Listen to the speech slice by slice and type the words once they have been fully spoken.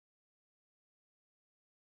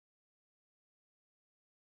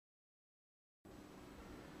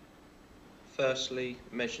Firstly,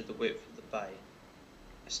 measure the width of the bay.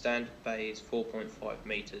 A standard bay is 4.5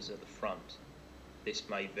 metres at the front. This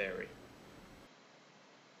may vary.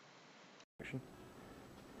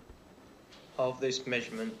 Halve this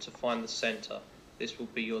measurement to find the centre. This will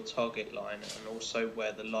be your target line and also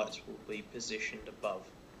where the lights will be positioned above.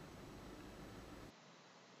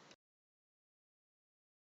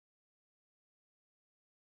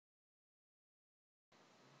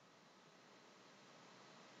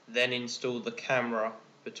 Then install the camera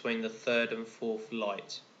between the third and fourth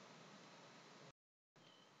light.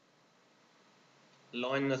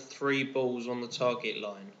 Line the 3 balls on the target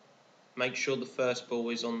line. Make sure the first ball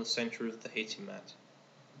is on the centre of the hitting mat.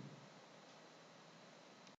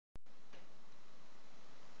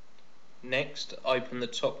 Next, open the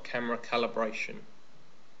top camera calibration.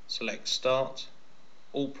 Select Start,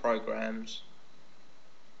 All Programs,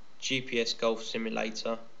 GPS Golf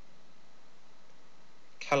Simulator,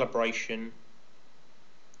 Calibration,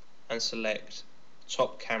 and select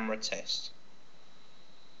Top Camera Test.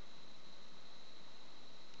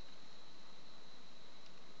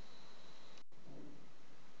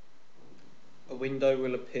 A window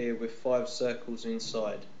will appear with 5 circles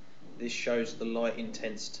inside. This shows the light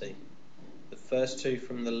intensity. The first 2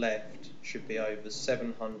 from the left should be over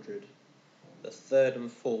 700, the third and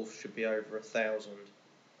fourth should be over 1000,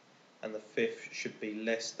 and the fifth should be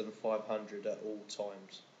less than 500 at all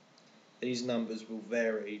times. These numbers will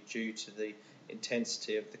vary due to the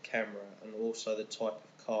intensity of the camera and also the type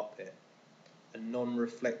of carpet. A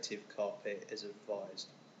non-reflective carpet is advised.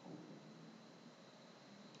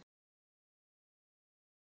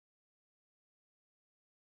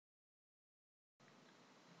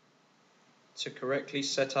 To correctly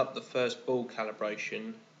set up the first ball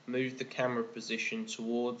calibration, move the camera position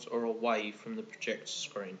towards or away from the projector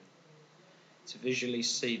screen to visually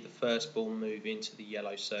see the first ball move into the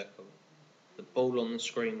yellow circle. The ball on the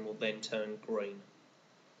screen will then turn green.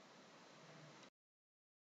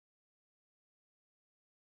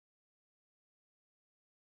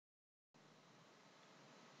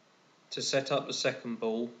 To set up the second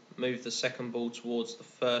ball, move the second ball towards the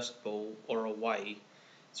first ball or away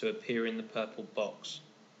to appear in the purple box,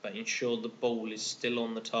 but ensure the ball is still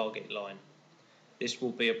on the target line. This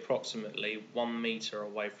will be approximately 1 metre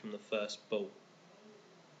away from the first ball.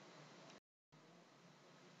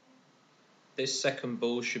 This second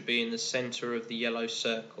ball should be in the centre of the yellow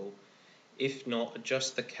circle. If not,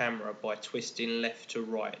 adjust the camera by twisting left to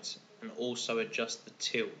right and also adjust the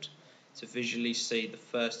tilt to visually see the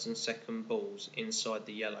first and second balls inside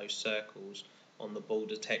the yellow circles on the ball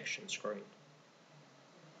detection screen.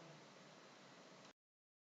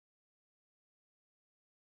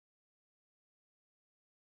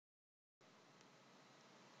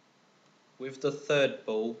 With the third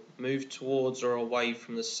ball, move towards or away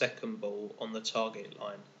from the second ball on the target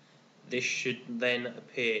line. This should then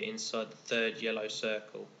appear inside the third yellow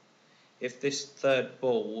circle. If this third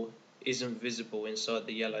ball isn't visible inside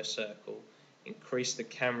the yellow circle, increase the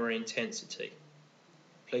camera intensity.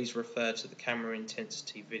 Please refer to the camera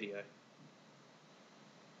intensity video.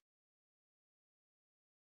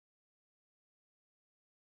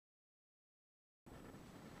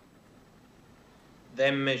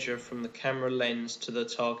 Then measure from the camera lens to the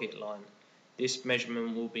target line. This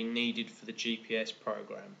measurement will be needed for the GPS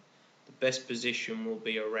program. The best position will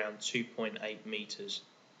be around 2.8 metres.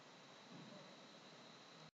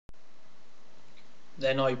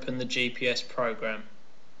 Then open the GPS program.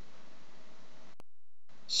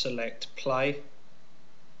 Select Play,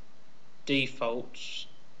 Defaults,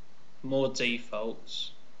 More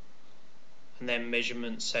Defaults, and then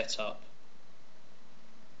Measurement Setup,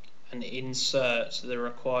 and insert the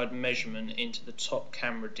required measurement into the top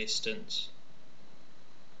camera distance.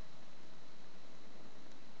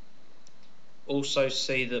 Also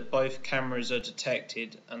see that both cameras are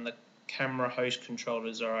detected and the camera host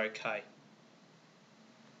controllers are OK.